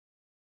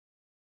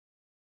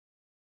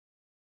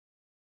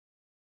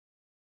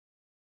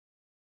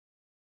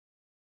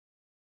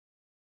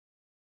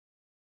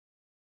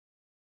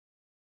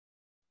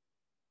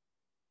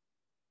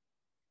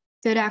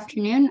Good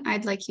afternoon.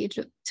 I'd like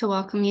to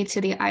welcome you to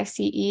the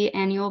I.C.E.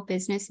 Annual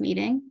Business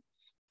Meeting.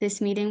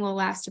 This meeting will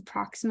last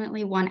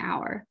approximately 1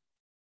 hour.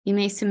 You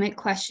may submit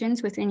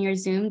questions within your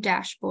Zoom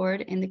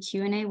dashboard in the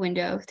Q&A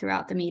window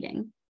throughout the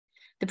meeting.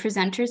 The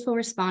presenters will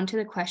respond to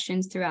the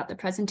questions throughout the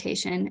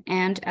presentation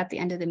and at the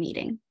end of the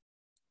meeting.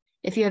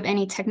 If you have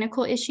any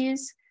technical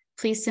issues,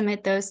 please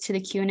submit those to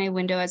the Q&A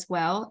window as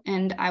well,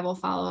 and I will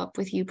follow up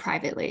with you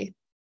privately.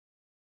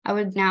 I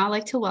would now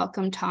like to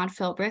welcome Todd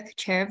Philbrick,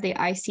 Chair of the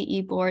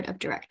I.C.E. Board of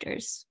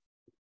Directors.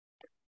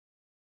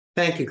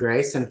 Thank you,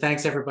 Grace, and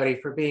thanks everybody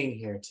for being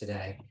here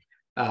today.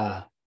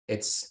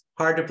 It's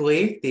hard to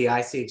believe the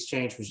I.C.E.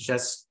 Exchange was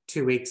just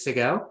 2 weeks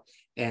ago,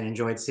 and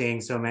enjoyed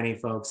seeing so many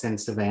folks in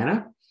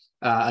Savannah.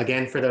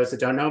 Again, for those that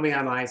don't know me,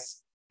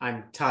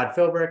 I'm Todd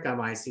Philbrick.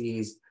 I'm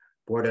I.C.E.'s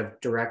Board of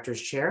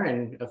Directors Chair,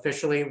 and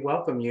officially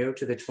welcome you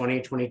to the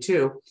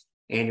 2022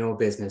 Annual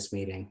Business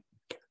Meeting.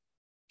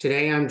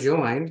 Today, I'm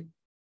joined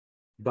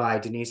by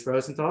Denise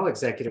Rosenthal,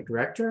 Executive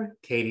Director,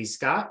 Katie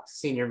Scott,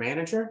 Senior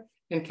Manager,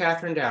 and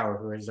Catherine Dower,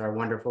 who is our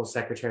wonderful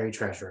Secretary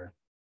Treasurer.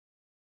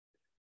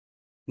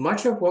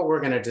 Much of what we're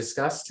going to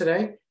discuss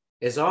today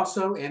is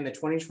also in the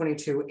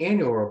 2022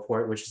 Annual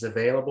Report, which is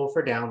available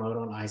for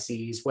download on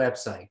I.C.E.'s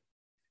website.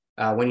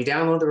 When you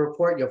download the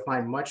report, you'll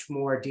find much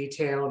more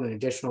detailed and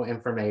additional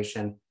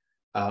information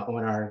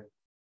on our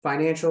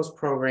financials,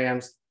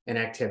 programs, and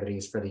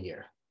activities for the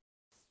year.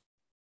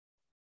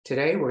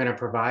 Today, we're going to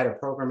provide a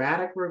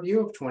programmatic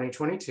review of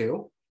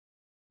 2022,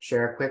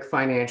 share a quick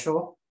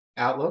financial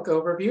outlook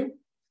overview,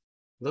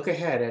 look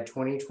ahead at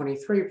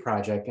 2023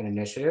 project and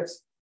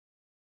initiatives,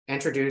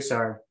 introduce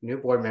our new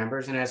board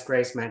members, and as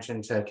Grace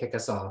mentioned, to kick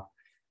us off,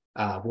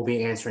 we'll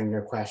be answering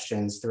your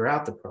questions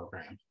throughout the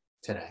program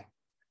today.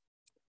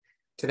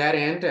 To that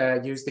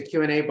end, use the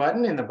Q&A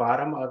button in the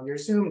bottom of your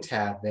Zoom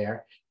tab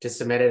there to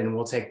submit it, and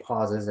we'll take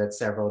pauses at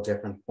several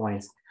different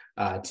points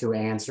to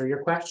answer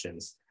your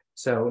questions.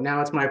 So now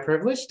it's my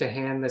privilege to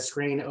hand the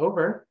screen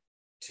over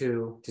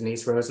to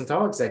Denise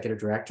Rosenthal, Executive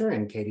Director,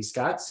 and Katie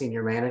Scott,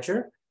 Senior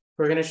Manager,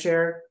 who are going to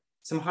share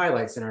some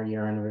highlights in our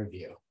year-end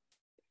review.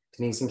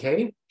 Denise and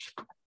Katie.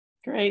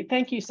 Great.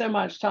 Thank you so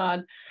much,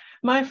 Todd.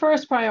 My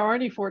first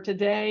priority for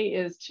today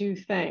is to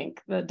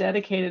thank the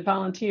dedicated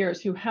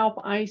volunteers who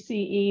help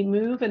I.C.E.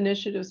 move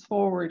initiatives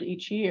forward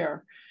each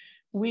year.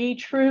 We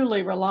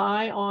truly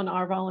rely on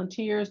our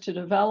volunteers to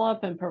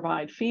develop and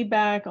provide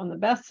feedback on the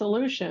best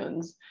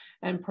solutions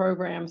and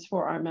programs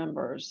for our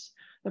members,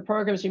 the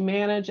programs you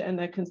manage, and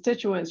the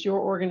constituents your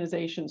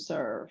organization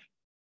serve.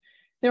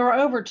 There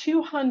are over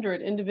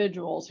 200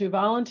 individuals who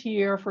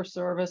volunteer for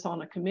service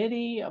on a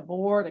committee, a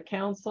board, a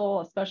council,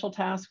 a special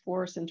task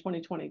force in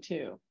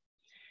 2022.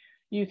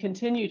 You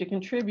continue to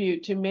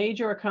contribute to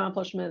major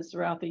accomplishments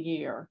throughout the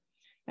year.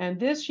 And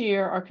this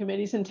year, our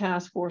committees and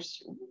task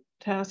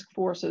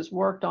forces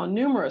worked on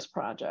numerous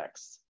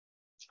projects.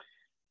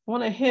 I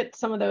want to hit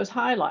some of those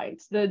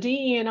highlights. The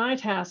DE&I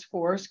task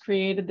force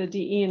created the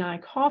DE&I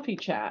coffee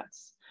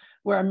chats,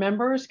 where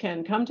members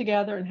can come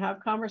together and have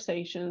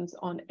conversations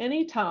on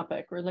any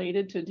topic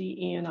related to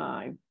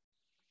DE&I.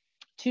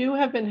 2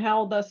 have been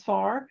held thus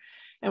far,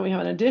 and we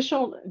have an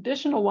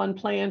additional one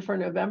planned for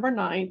November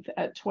 9th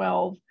at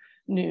 12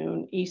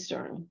 noon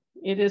Eastern.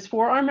 It is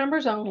for our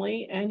members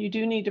only, and you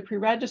do need to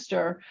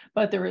pre-register,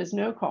 but there is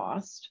no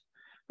cost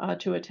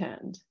to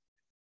attend.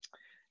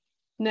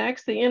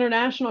 Next, the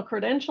International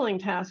Credentialing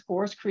Task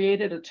Force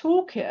created a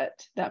toolkit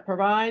that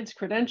provides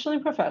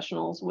credentialing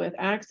professionals with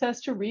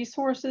access to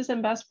resources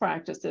and best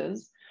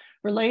practices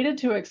related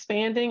to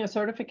expanding a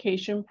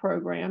certification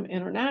program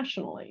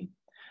internationally.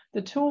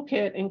 The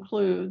toolkit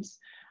includes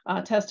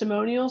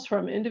testimonials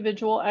from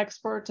individual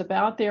experts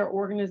about their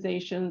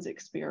organization's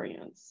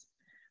experience.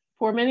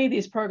 For many of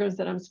these programs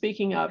that I'm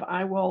speaking of,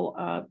 I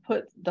will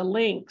put the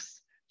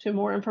links to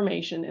more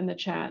information in the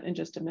chat in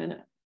just a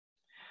minute.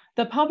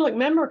 The Public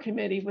Member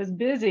Committee was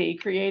busy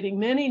creating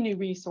many new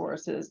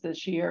resources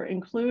this year,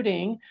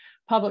 including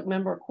public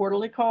member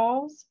quarterly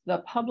calls, the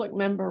public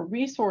member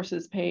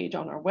resources page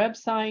on our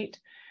website,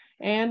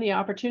 and the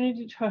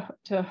opportunity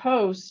to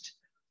host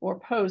or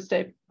post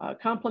a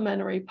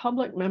complimentary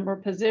public member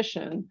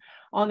position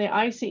on the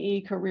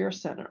I.C.E. Career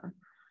Center.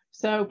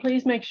 So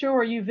please make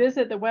sure you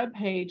visit the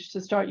webpage to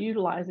start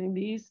utilizing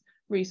these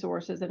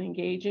resources and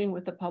engaging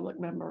with the Public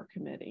Member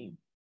Committee.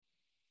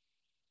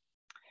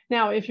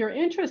 Now, if you're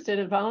interested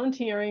in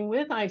volunteering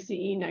with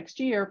I.C.E. next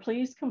year,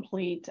 please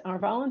complete our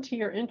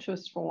volunteer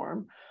interest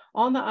form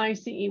on the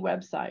I.C.E.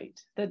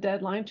 website. The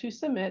deadline to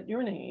submit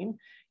your name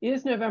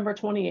is November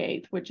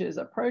 28th, which is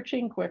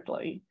approaching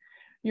quickly.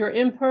 Your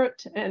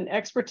input and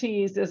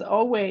expertise is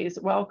always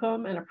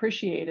welcome and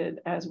appreciated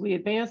as we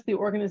advance the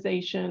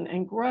organization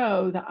and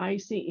grow the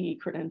I.C.E.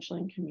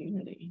 credentialing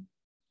community.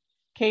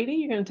 Katie,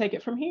 you're going to take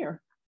it from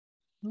here.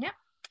 Yep.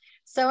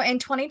 So in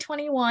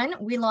 2021,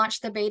 we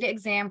launched the beta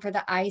exam for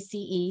the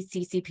I.C.E.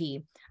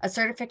 CCP, a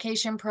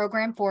certification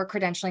program for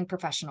credentialing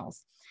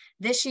professionals.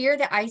 This year,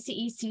 the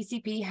I.C.E.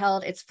 CCP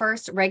held its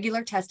first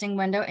regular testing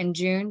window in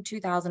June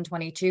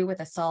 2022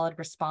 with a solid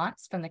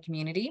response from the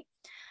community.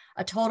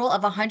 A total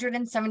of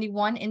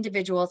 171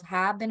 individuals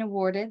have been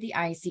awarded the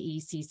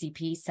I.C.E.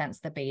 CCP since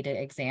the beta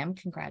exam.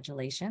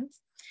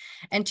 Congratulations.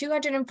 And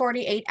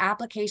 248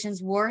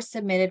 applications were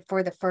submitted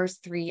for the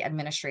first 3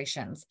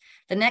 administrations.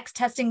 The next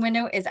testing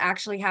window is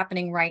actually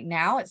happening right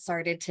now. It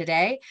started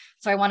today.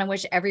 So I want to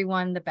wish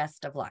everyone the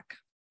best of luck.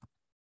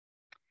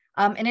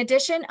 In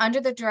addition, under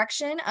the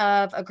direction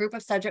of a group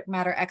of subject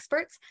matter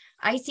experts,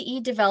 I.C.E.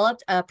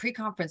 developed a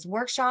pre-conference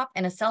workshop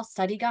and a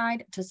self-study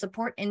guide to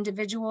support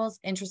individuals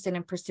interested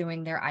in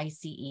pursuing their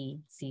I.C.E.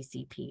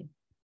 CCP.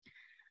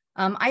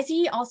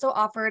 I.C.E. also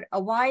offered a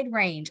wide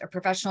range of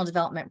professional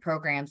development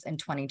programs in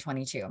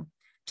 2022.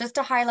 Just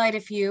to highlight a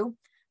few,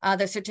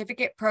 the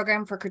certificate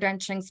program for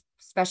credentialing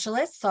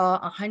specialists saw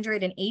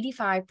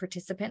 185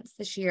 participants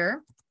this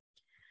year.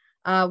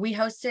 We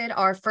hosted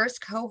our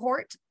first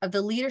cohort of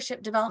the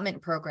leadership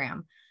development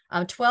program.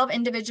 12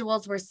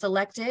 individuals were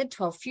selected,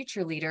 12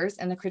 future leaders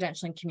in the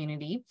credentialing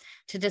community,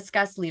 to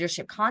discuss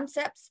leadership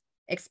concepts,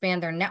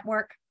 expand their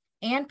network,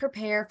 and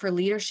prepare for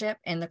leadership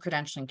in the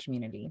credentialing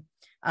community.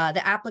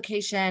 The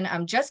application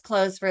just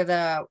closed for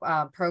the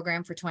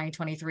program for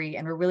 2023,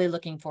 and we're really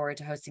looking forward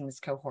to hosting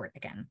this cohort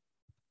again.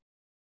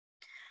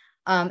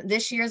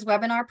 This year's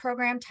webinar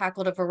program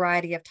tackled a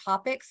variety of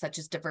topics such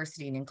as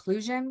diversity and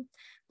inclusion,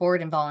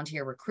 board and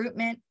volunteer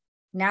recruitment,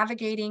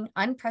 navigating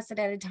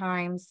unprecedented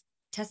times,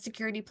 test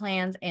security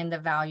plans, and the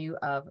value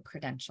of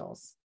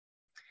credentials.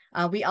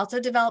 We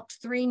also developed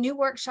 3 new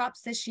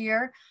workshops this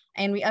year,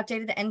 and we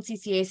updated the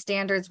NCCA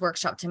standards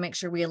workshop to make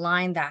sure we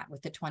align that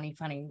with the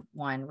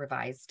 2021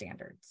 revised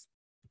standards.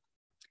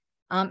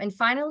 And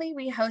finally,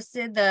 we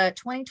hosted the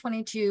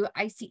 2022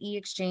 I.C.E.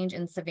 Exchange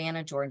in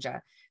Savannah,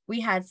 Georgia. We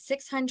had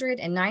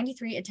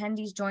 693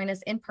 attendees join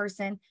us in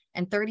person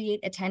and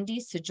 38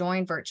 attendees to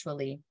join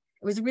virtually.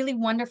 It was really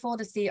wonderful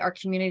to see our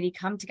community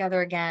come together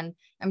again,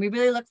 and we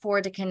really look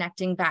forward to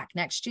connecting back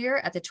next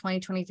year at the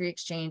 2023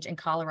 Exchange in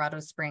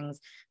Colorado Springs,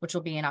 which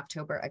will be in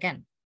October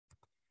again.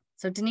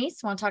 So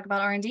Denise, want to talk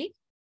about R&D?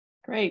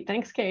 Great,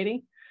 thanks,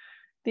 Katie.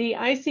 The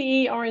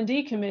I.C.E.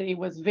 R&D committee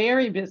was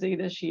very busy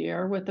this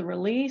year with the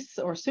release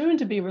or soon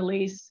to be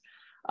release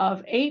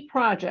of 8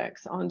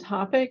 projects on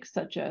topics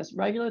such as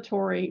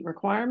regulatory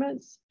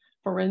requirements,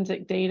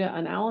 forensic data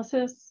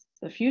analysis,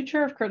 the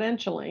future of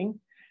credentialing,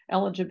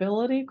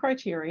 eligibility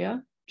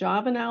criteria,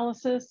 job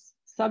analysis,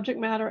 subject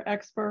matter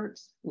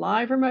experts,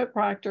 live remote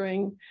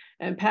proctoring,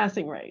 and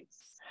passing rates.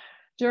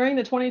 During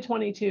the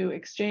 2022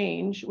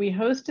 exchange, we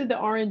hosted the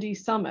R&D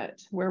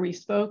Summit, where we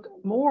spoke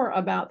more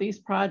about these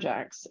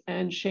projects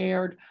and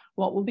shared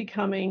what will be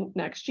coming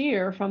next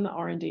year from the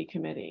R&D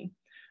committee.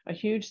 A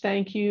huge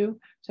thank you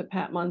to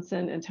Pat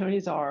Munson and Tony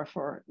Zara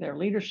for their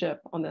leadership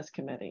on this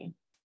committee.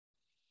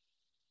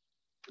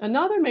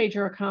 Another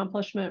major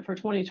accomplishment for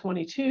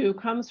 2022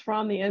 comes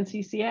from the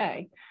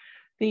NCCA.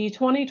 The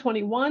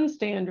 2021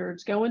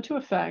 standards go into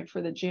effect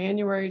for the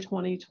January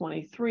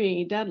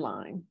 2023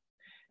 deadline.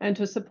 And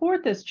to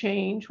support this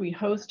change, we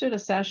hosted a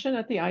session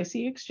at the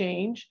I.C.E.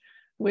 Exchange,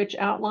 which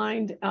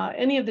outlined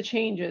any of the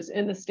changes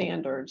in the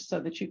standards so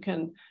that you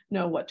can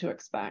know what to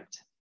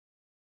expect.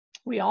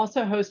 We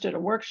also hosted a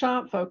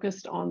workshop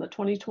focused on the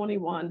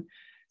 2021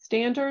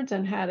 standards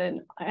and had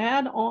an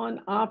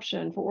add-on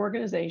option for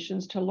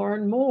organizations to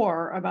learn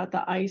more about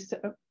the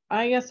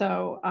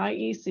ISO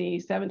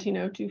IEC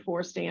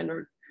 17024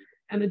 standard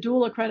and the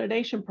dual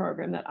accreditation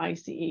program that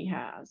I.C.E.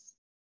 has.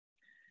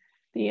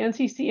 The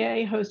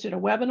NCCA hosted a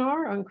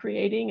webinar on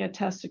creating a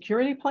test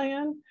security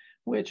plan,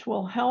 which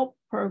will help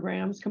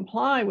programs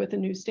comply with the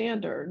new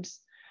standards.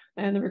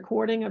 And the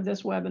recording of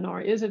this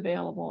webinar is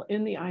available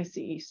in the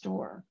I.C.E.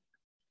 store.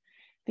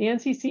 The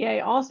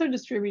NCCA also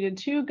distributed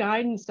 2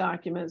 guidance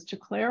documents to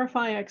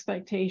clarify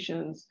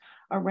expectations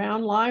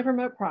around live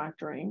remote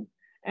proctoring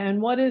and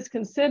what is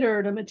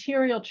considered a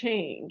material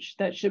change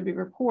that should be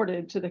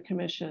reported to the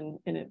Commission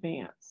in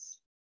advance.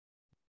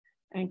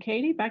 And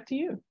Katie, back to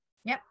you.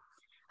 Yep.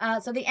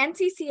 So the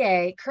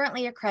NCCA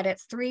currently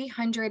accredits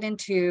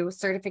 302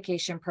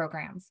 certification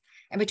programs.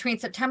 And between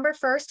September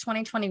 1st,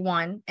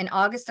 2021 and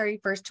August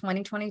 31st,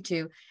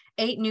 2022,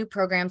 8 new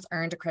programs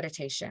earned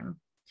accreditation.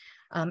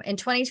 In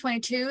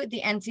 2022,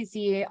 the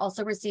NCCA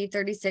also received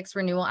 36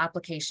 renewal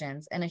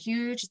applications, and a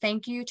huge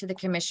thank you to the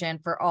Commission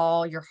for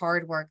all your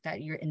hard work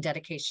and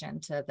dedication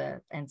to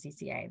the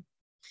NCCA.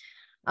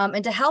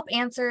 And to help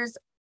answers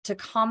to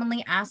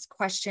commonly asked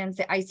questions,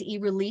 the I.C.E.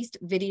 released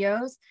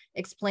videos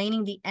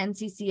explaining the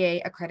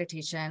NCCA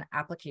accreditation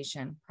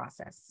application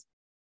process.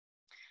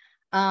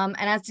 And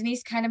as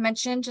Denise kind of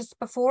mentioned just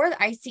before,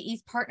 the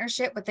I.C.E.'s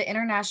partnership with the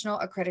International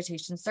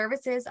Accreditation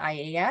Services,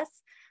 IAS,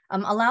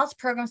 allows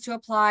programs to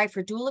apply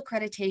for dual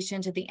accreditation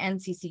to the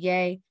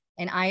NCCA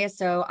and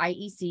ISO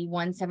IEC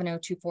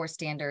 17024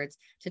 standards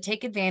to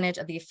take advantage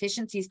of the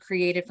efficiencies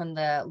created from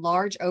the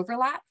large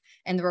overlap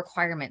and the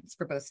requirements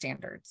for both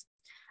standards.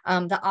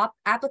 The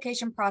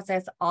application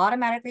process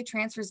automatically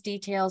transfers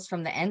details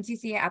from the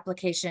NCCA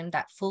application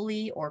that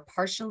fully or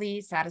partially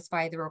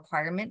satisfy the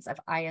requirements of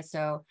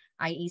ISO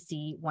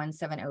IEC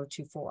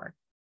 17024.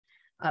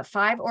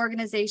 5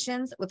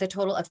 organizations with a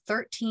total of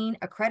 13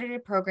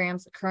 accredited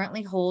programs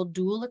currently hold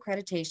dual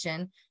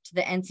accreditation to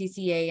the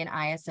NCCA and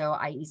ISO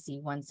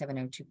IEC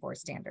 17024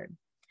 standard.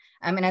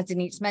 And as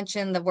Denise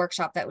mentioned, the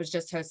workshop that was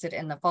just hosted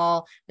in the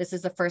fall, this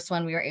is the first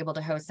one we were able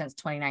to host since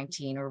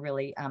 2019. We're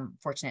really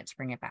fortunate to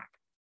bring it back.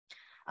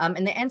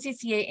 And the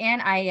NCCA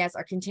and IAS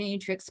are continuing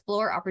to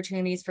explore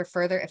opportunities for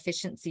further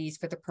efficiencies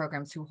for the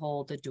programs who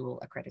hold the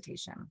dual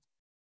accreditation.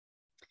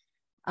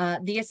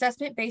 The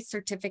Assessment-Based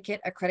Certificate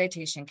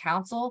Accreditation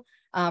Council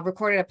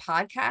recorded a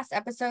podcast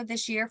episode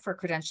this year for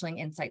Credentialing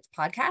Insights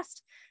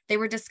podcast. They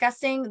were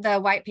discussing the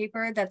white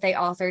paper that they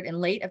authored in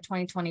late of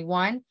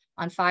 2021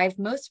 on 5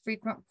 most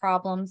frequent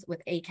problems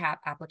with ACAP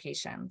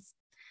applications.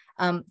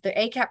 The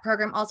ACAP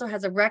program also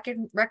has a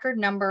record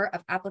number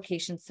of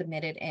applications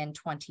submitted in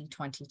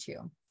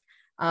 2022.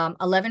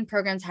 11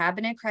 programs have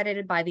been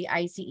accredited by the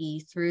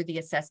I.C.E. through the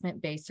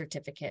Assessment-Based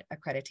Certificate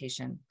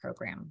Accreditation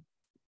Program.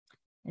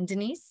 And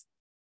Denise?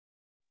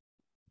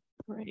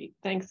 Great,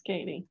 thanks,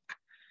 Katie.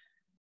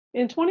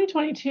 In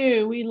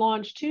 2022, we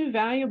launched 2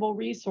 valuable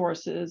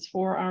resources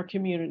for our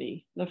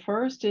community. The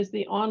first is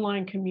the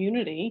online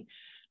community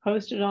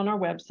hosted on our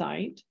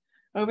website.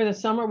 Over the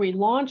summer, we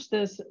launched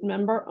this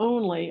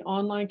member-only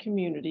online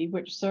community,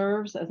 which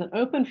serves as an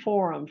open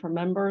forum for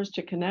members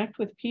to connect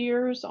with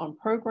peers on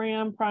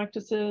program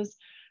practices,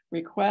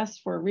 requests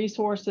for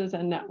resources,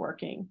 and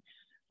networking.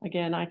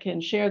 Again, I can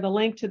share the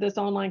link to this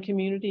online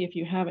community if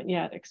you haven't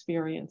yet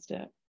experienced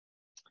it.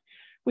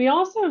 We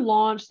also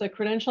launched the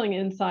Credentialing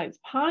Insights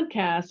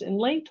podcast in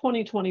late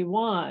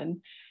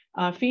 2021,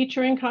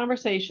 featuring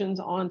conversations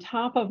on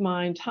top of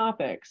mind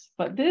topics.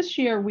 But this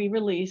year we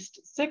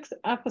released 6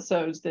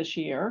 episodes this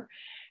year,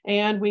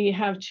 and we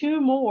have 2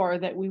 more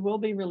that we will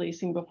be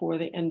releasing before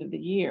the end of the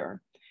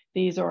year.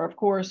 These are, of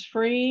course,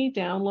 free,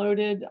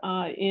 downloaded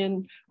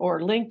in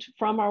or linked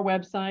from our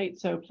website,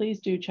 so please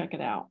do check it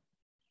out.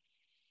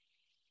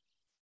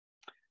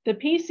 The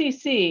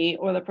PCC,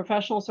 or the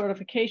Professional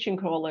Certification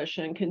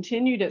Coalition,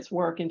 continued its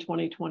work in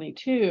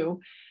 2022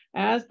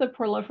 as the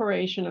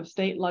proliferation of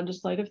state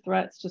legislative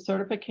threats to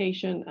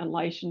certification and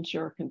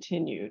licensure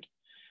continued.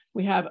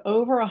 We have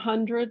over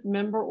 100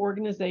 member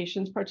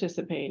organizations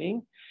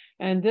participating,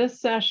 and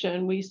this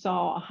session we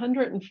saw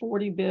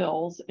 140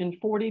 bills in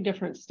 40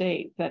 different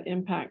states that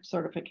impact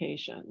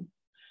certification.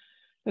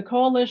 The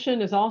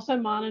coalition is also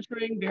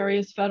monitoring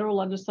various federal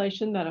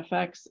legislation that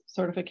affects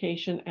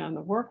certification and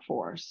the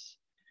workforce.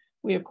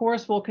 We, of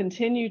course, will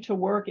continue to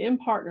work in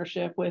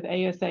partnership with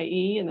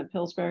ASAE and the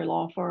Pillsbury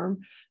Law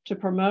Firm to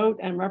promote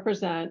and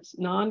represent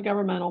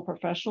non-governmental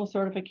professional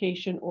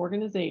certification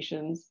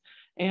organizations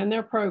and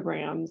their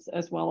programs,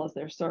 as well as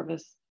their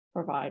service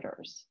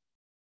providers.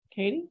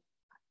 Katie?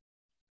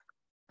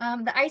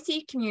 The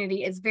I.C.E.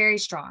 community is very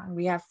strong.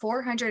 We have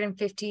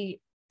 415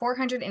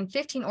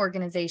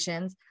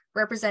 organizations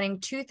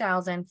representing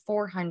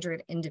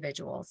 2,400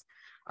 individuals.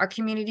 Our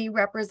community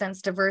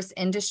represents diverse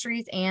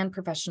industries and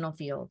professional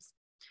fields.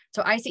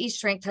 So I.C.E.'s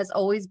strength has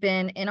always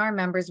been in our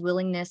members'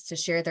 willingness to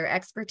share their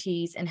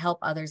expertise and help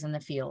others in the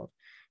field.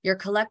 Your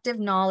collective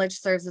knowledge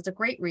serves as a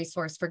great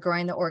resource for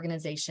growing the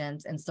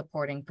organizations and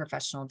supporting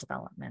professional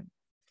development.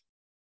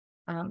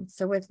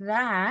 So with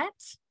that,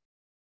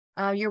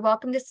 you're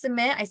welcome to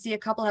submit. I see a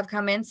couple have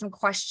come in, some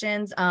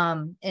questions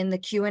in the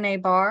Q&A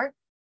bar,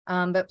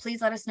 but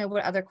please let us know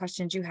what other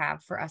questions you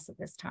have for us at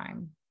this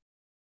time.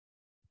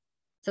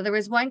 So there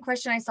was one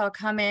question I saw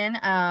come in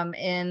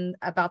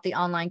about the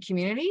online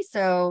community.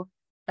 So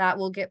that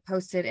will get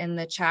posted in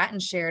the chat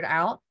and shared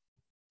out.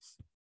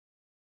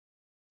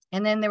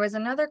 And then there was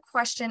another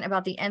question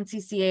about the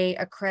NCCA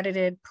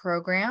accredited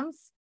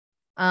programs,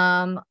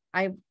 about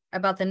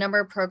the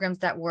number of programs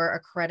that were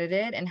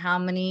accredited and how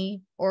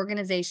many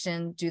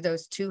organizations do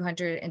those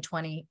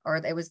 220, or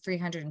it was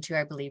 302,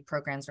 I believe,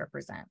 programs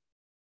represent.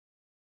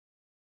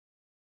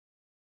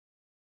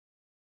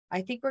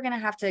 I think we're going to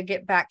have to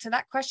get back to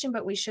that question,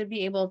 but we should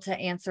be able to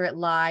answer it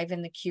live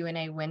in the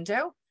Q&A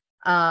window,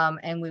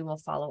 and we will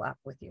follow up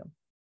with you.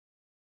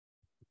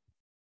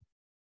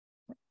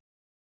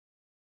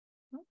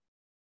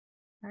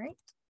 All right.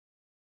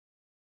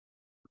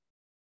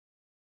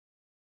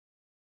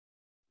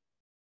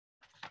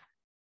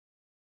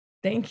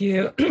 Thank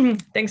you.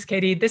 Thanks,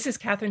 Katie. This is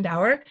Catherine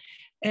Dower,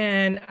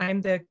 and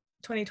I'm the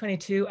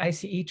 2022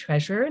 I.C.E.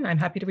 Treasurer, and I'm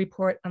happy to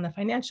report on the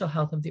financial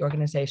health of the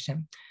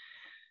organization.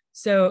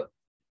 So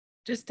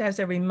just as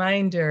a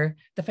reminder,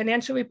 the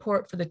financial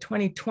report for the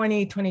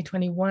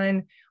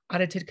 2020-2021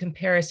 audited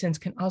comparisons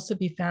can also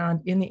be found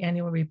in the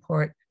annual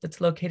report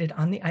that's located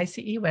on the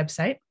I.C.E.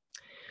 website.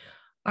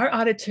 Our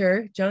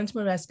auditor, Jones,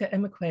 Maresca,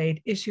 and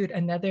McQuaid, issued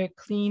another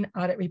clean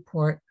audit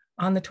report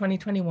on the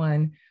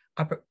 2021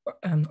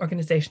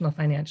 organizational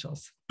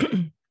financials.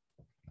 And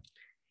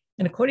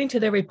according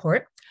to their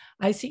report,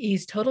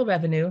 I.C.E.'s total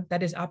revenue,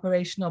 that is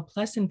operational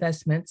plus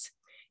investments,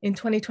 in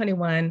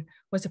 2021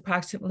 was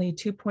approximately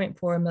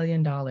 $2.4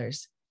 million.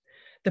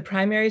 The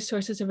primary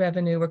sources of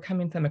revenue were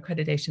coming from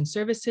accreditation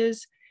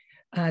services,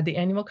 the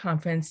annual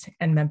conference,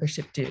 and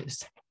membership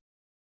dues.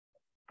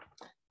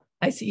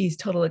 I.C.E.'s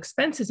total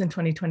expenses in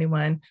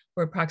 2021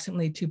 were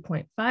approximately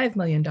 $2.5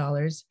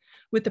 million,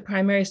 with the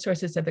primary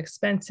sources of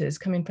expenses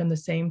coming from the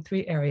same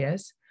three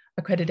areas: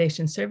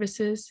 accreditation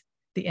services,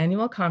 the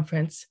annual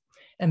conference,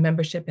 and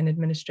membership and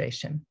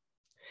administration.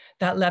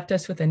 That left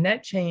us with a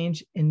net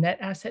change in net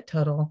asset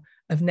total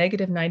of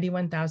negative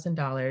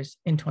 $91,000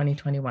 in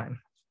 2021.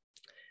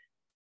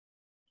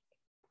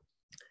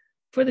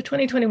 For the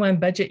 2021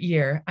 budget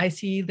year,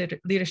 I.C.E.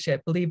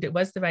 leadership believed it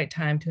was the right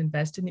time to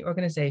invest in the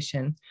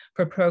organization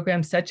for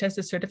programs such as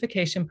the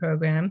certification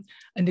program,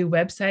 a new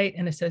website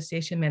and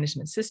association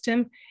management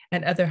system,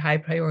 and other high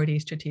priority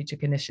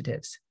strategic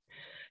initiatives.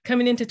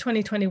 Coming into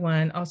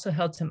 2021 also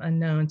held some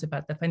unknowns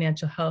about the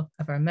financial health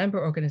of our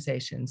member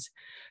organizations,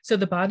 so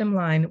the bottom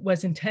line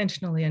was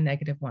intentionally a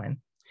negative one.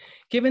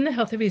 Given the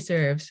healthy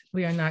reserves,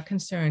 we are not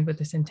concerned with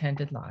this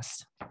intended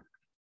loss.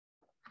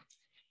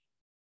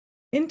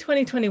 In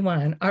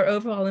 2021, our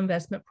overall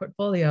investment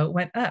portfolio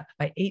went up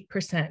by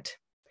 8%.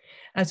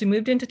 As we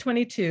moved into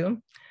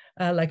 22,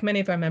 like many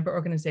of our member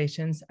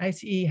organizations,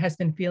 I.C.E. has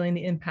been feeling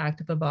the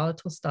impact of a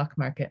volatile stock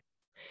market.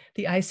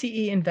 The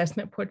I.C.E.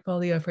 investment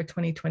portfolio for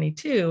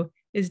 2022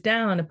 is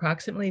down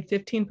approximately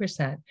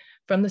 15%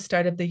 from the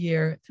start of the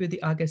year through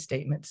the August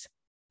statements.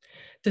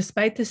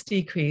 Despite this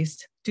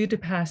decrease, due to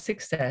past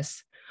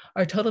success,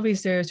 our total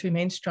reserves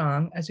remain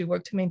strong as we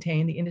work to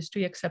maintain the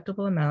industry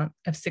acceptable amount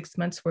of 6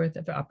 months worth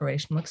of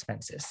operational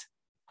expenses.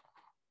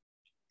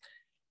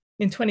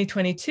 In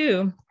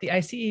 2022, the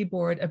I.C.E.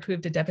 board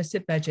approved a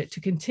deficit budget to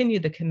continue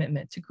the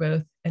commitment to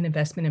growth and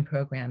investment in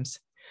programs.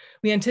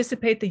 We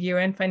anticipate the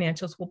year-end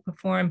financials will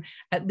perform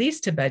at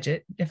least to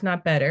budget, if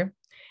not better,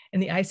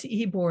 and the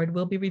I.C.E. board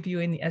will be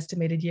reviewing the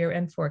estimated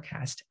year-end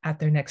forecast at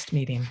their next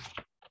meeting.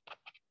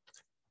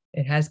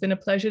 It has been a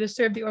pleasure to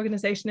serve the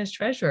organization as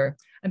treasurer.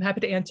 I'm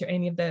happy to answer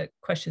any of the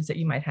questions that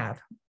you might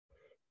have.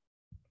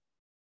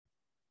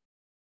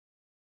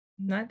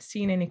 Not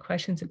seeing any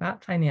questions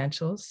about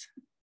financials,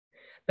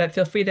 but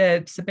feel free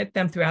to submit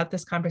them throughout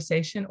this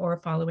conversation or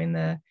following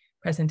the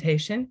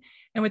presentation.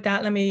 And with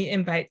that, let me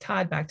invite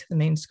Todd back to the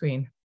main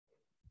screen.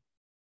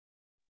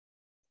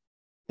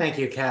 Thank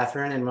you,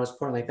 Catherine, and most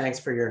importantly, thanks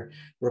for your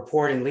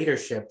report and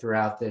leadership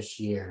throughout this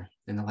year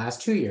and the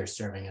last 2 years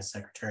serving as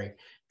Secretary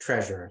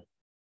Treasurer.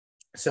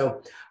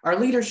 So our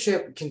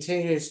leadership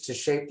continues to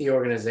shape the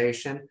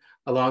organization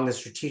along the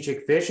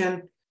strategic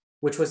vision,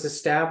 which was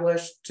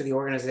established to the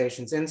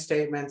organization's end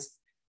statements.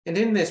 And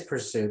in this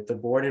pursuit, the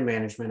board and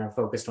management are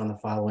focused on the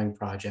following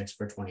projects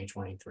for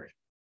 2023.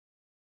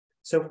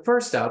 So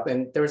first up,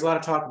 and there was a lot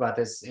of talk about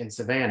this in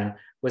Savannah,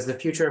 was the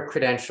Future of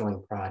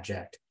Credentialing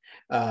project.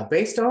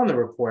 Based on the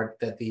report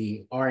that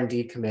the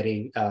R&D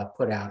committee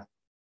put out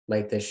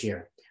late this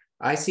year,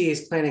 I.C.E.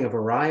 is planning a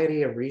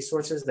variety of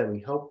resources that we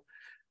hope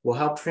will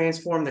help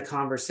transform the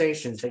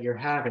conversations that you're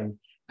having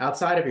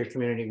outside of your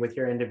community with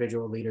your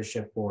individual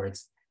leadership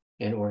boards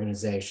and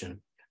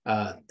organization.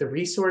 The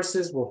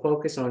resources will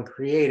focus on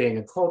creating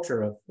a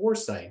culture of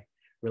foresight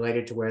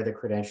related to where the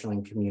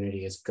credentialing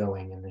community is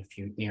going in the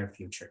near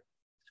future.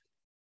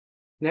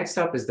 Next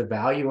up is the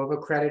value of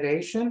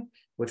accreditation,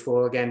 which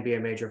will again be a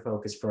major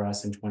focus for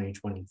us in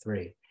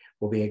 2023.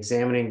 We'll be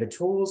examining the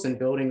tools and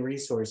building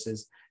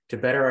resources to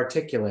better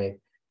articulate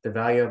the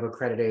value of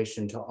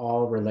accreditation to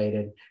all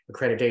related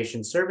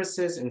accreditation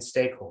services and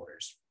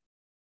stakeholders.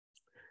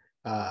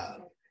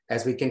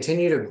 As we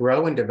continue to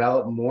grow and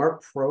develop more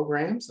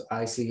programs,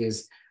 I.C.E.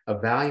 is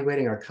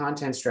evaluating our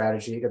content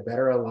strategy to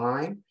better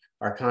align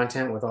our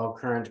content with all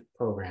current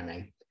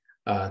programming.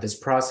 This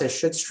process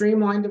should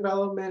streamline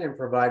development and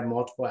provide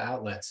multiple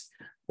outlets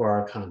for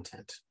our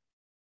content.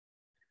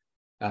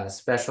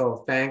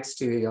 Special thanks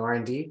to the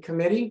R&D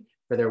committee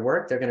for their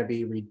work. They're going to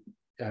be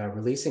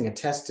releasing a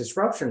test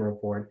disruption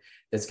report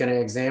that's going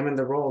to examine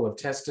the role of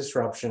test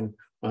disruption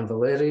on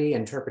validity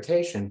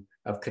interpretation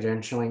of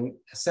credentialing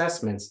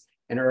assessments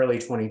in early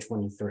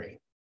 2023.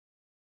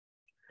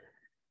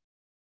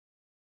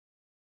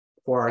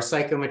 For our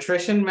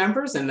psychometrician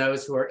members and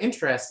those who are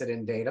interested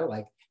in data,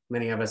 like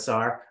many of us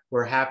are,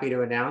 we're happy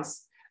to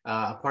announce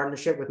a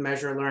partnership with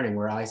Measure Learning,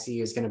 where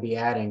I.C.E. is going to be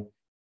adding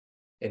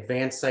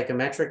advanced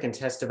psychometric and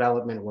test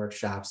development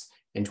workshops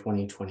in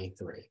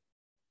 2023.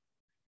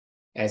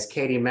 As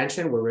Katie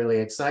mentioned, we're really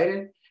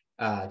excited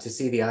to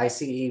see the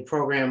I.C.E.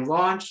 program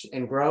launch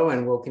and grow,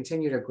 and will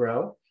continue to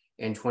grow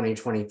in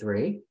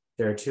 2023.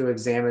 There are 2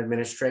 exam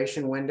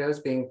administration windows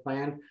being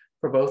planned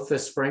for both the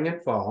spring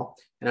and fall,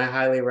 and I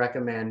highly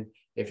recommend,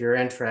 if you're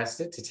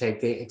interested,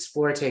 to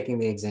explore taking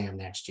the exam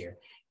next year.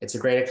 It's a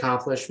great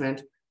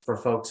accomplishment for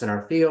folks in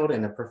our field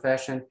and the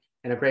profession,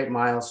 and a great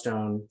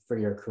milestone for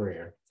your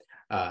career.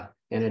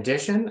 In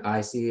addition,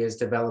 I.C.E. is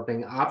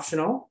developing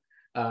optional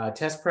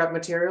test prep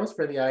materials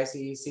for the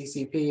I.C.E.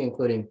 CCP,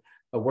 including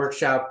a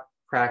workshop,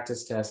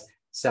 practice test,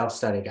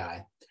 self-study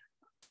guide.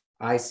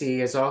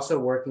 I.C.E. is also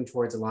working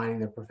towards aligning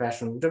the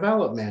professional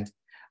development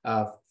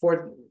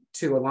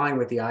to align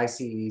with the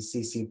I.C.E.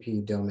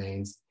 CCP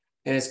domains,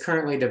 and is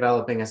currently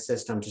developing a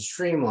system to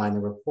streamline the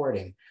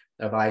reporting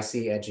of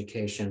I.C.E.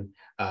 education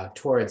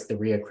towards the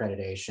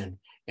reaccreditation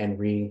and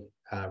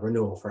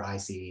renewal for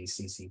I.C.E.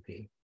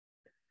 CCP.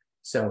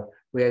 So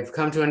we have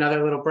come to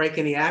another little break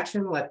in the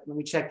action. Let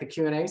me check the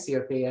Q&A, see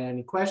if we had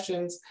any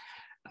questions.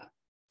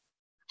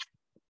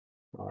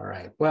 All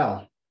right,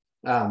 well,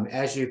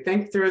 as you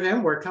think through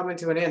them, we're coming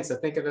to an end. So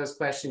think of those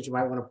questions you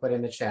might want to put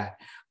in the chat.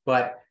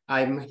 But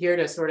I'm here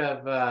to sort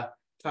of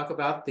talk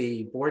about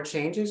the board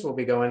changes we'll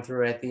be going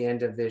through at the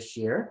end of this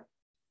year.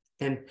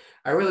 And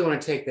I really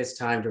want to take this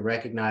time to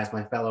recognize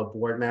my fellow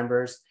board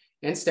members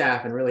and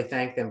staff and really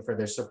thank them for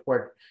their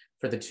support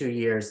for the 2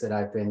 years that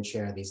I've been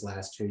chair these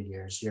last 2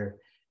 years.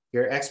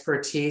 Your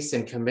expertise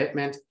and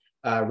commitment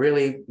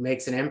really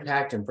makes an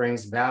impact and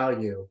brings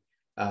value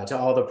to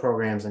all the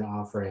programs and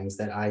offerings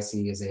that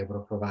I.C.E. is able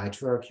to provide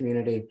to our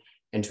community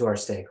and to our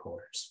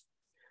stakeholders.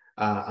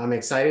 I'm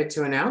excited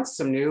to announce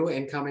some new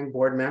incoming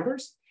board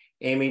members.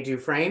 Amy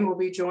Dufresne will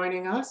be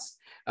joining us.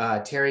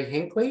 Terry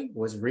Hinckley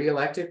was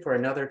re-elected for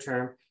another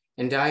term,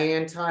 and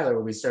Diane Tyler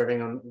will be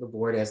serving on the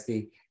board as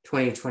the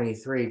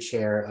 2023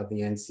 chair of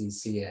the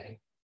NCCA.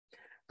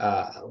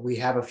 We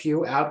have a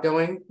few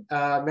outgoing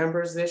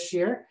members this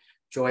year.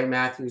 Joy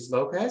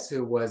Matthews-Lopez,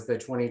 who was the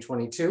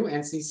 2022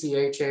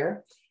 NCCA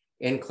chair,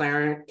 and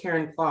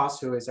Karen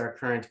Ploss, who is our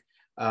current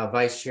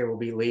vice chair, will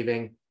be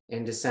leaving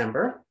in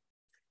December.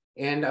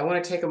 And I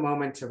want to take a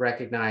moment to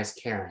recognize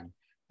Karen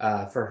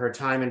for her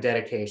time and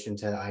dedication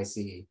to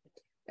I.C.E.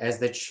 As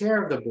the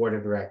chair of the board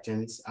of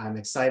directors, I'm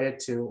excited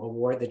to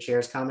award the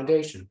Chair's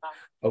Commendation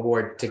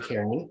Award to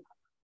Karen.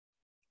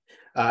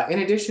 In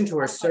addition to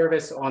her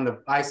service on the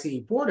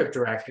I.C.E. Board of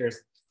Directors,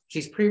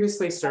 she's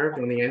previously served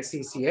on the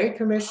NCCA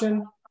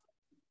Commission,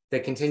 the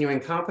Continuing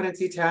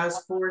Competency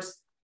Task Force,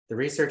 the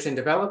Research and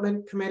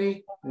Development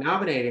Committee,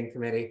 Nominating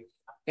Committee,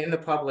 and the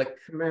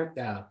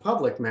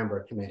Public Member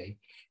Committee.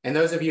 And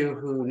those of you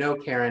who know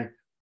Karen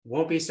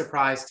won't be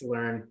surprised to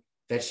learn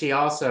that she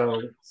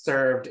also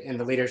served in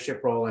the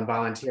leadership role in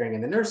volunteering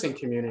in the nursing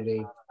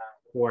community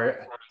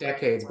for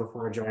decades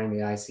before joining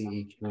the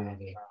I.C.E.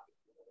 community.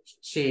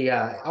 She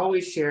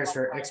always shares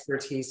her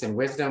expertise and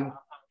wisdom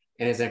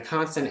and is a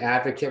constant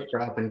advocate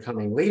for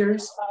up-and-coming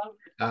leaders.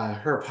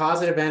 Her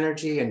positive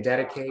energy and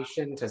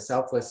dedication to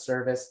selfless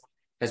service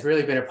has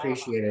really been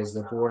appreciated as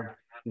the board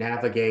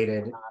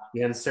navigated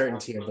the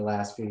uncertainty of the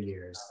last few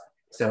years.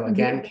 So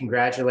again,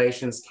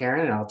 congratulations,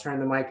 Karen, and I'll turn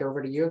the mic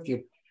over to you if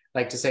you'd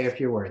like to say a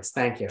few words.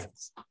 Thank you.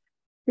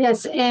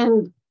 Yes,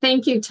 and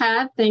thank you,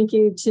 Todd. Thank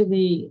you to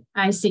the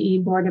I.C.E.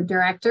 Board of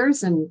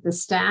Directors and the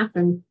staff.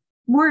 And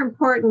more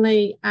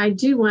importantly, I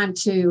do want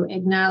to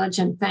acknowledge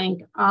and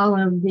thank all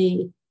of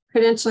the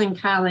credentialing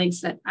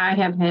colleagues that I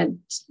have had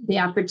the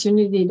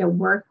opportunity to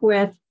work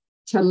with,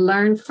 to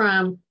learn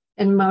from,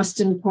 and most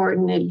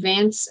important,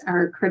 advance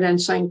our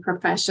credentialing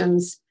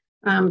professions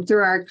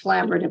through our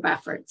collaborative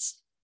efforts.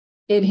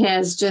 It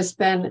has just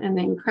been an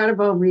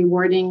incredible,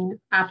 rewarding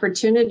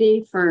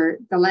opportunity for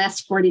the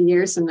last 40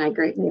 years, and I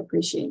greatly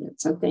appreciate it.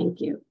 So thank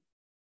you.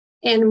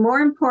 And more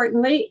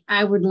importantly,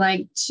 I would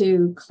like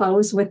to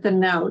close with a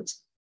note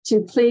to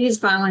please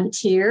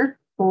volunteer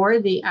for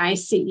the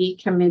I.C.E.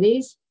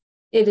 committees.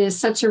 It is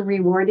such a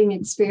rewarding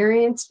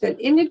experience, but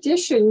in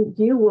addition,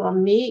 you will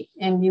meet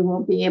and you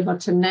will be able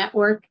to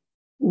network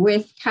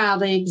with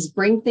colleagues,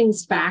 bring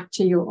things back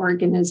to your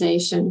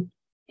organization,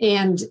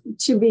 and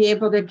to be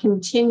able to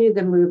continue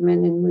the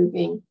movement and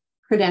moving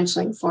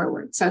credentialing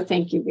forward. So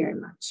thank you very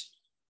much.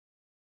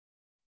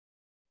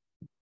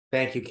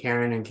 Thank you,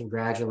 Karen, and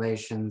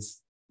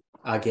congratulations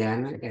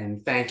again.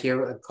 And thank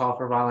you. A call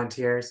for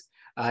volunteers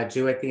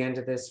due at the end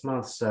of this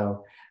month.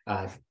 So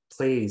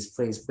please,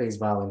 please, please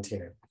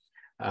volunteer.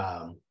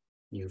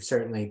 You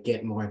certainly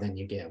get more than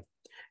you give.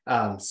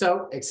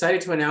 So excited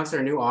to announce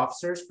our new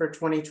officers for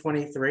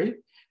 2023.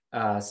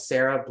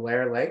 Sarah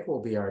Blair Lake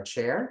will be our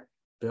chair.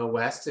 Bill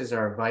West is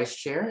our vice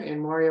chair, and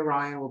Maria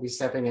Ryan will be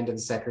stepping into the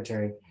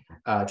secretary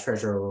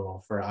treasurer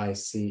role for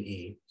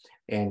I.C.E.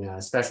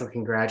 And special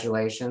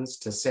congratulations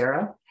to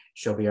Sarah.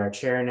 She'll be our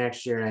chair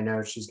next year. And I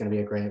know she's going to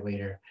be a great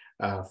leader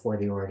for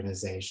the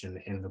organization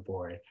and the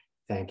board.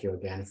 Thank you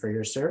again for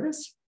your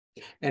service.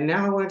 And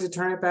now I wanted to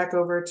turn it back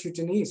over to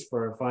Denise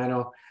for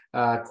final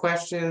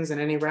questions and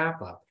any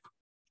wrap up.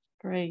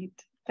 Great.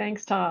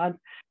 Thanks, Todd.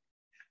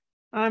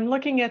 I'm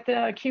looking at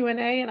the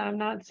Q&A and I'm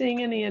not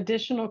seeing any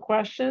additional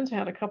questions. I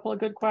had a couple of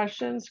good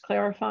questions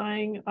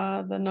clarifying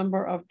the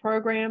number of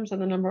programs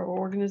and the number of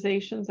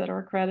organizations that are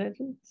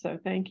accredited. So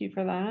thank you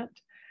for that.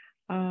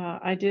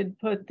 I did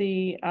put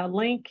the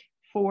link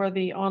for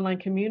the online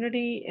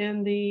community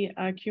in the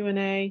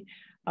Q&A,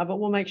 but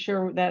we'll make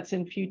sure that's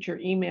in future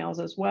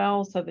emails as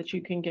well so that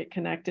you can get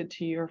connected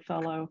to your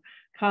fellow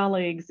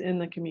colleagues in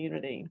the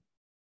community.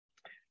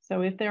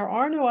 So if there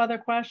are no other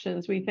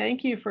questions, we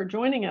thank you for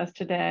joining us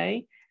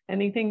today.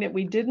 Anything that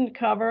we didn't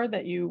cover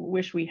that you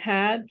wish we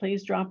had,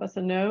 please drop us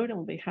a note and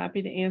we'll be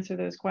happy to answer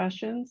those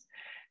questions.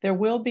 There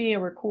will be a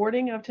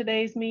recording of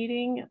today's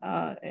meeting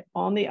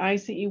on the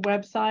I.C.E.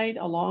 website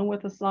along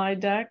with the slide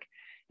deck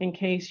in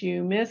case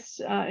you missed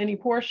any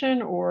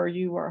portion or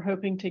you are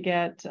hoping to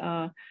get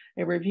a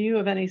review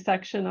of any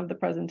section of the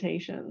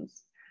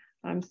presentations.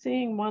 I'm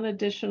seeing one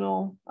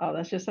additional, oh,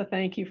 that's just a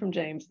thank you from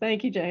James.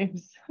 Thank you,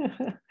 James.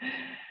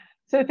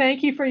 So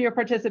thank you for your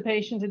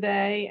participation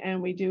today,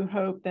 and we do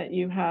hope that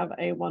you have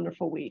a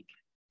wonderful week.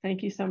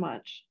 Thank you so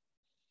much.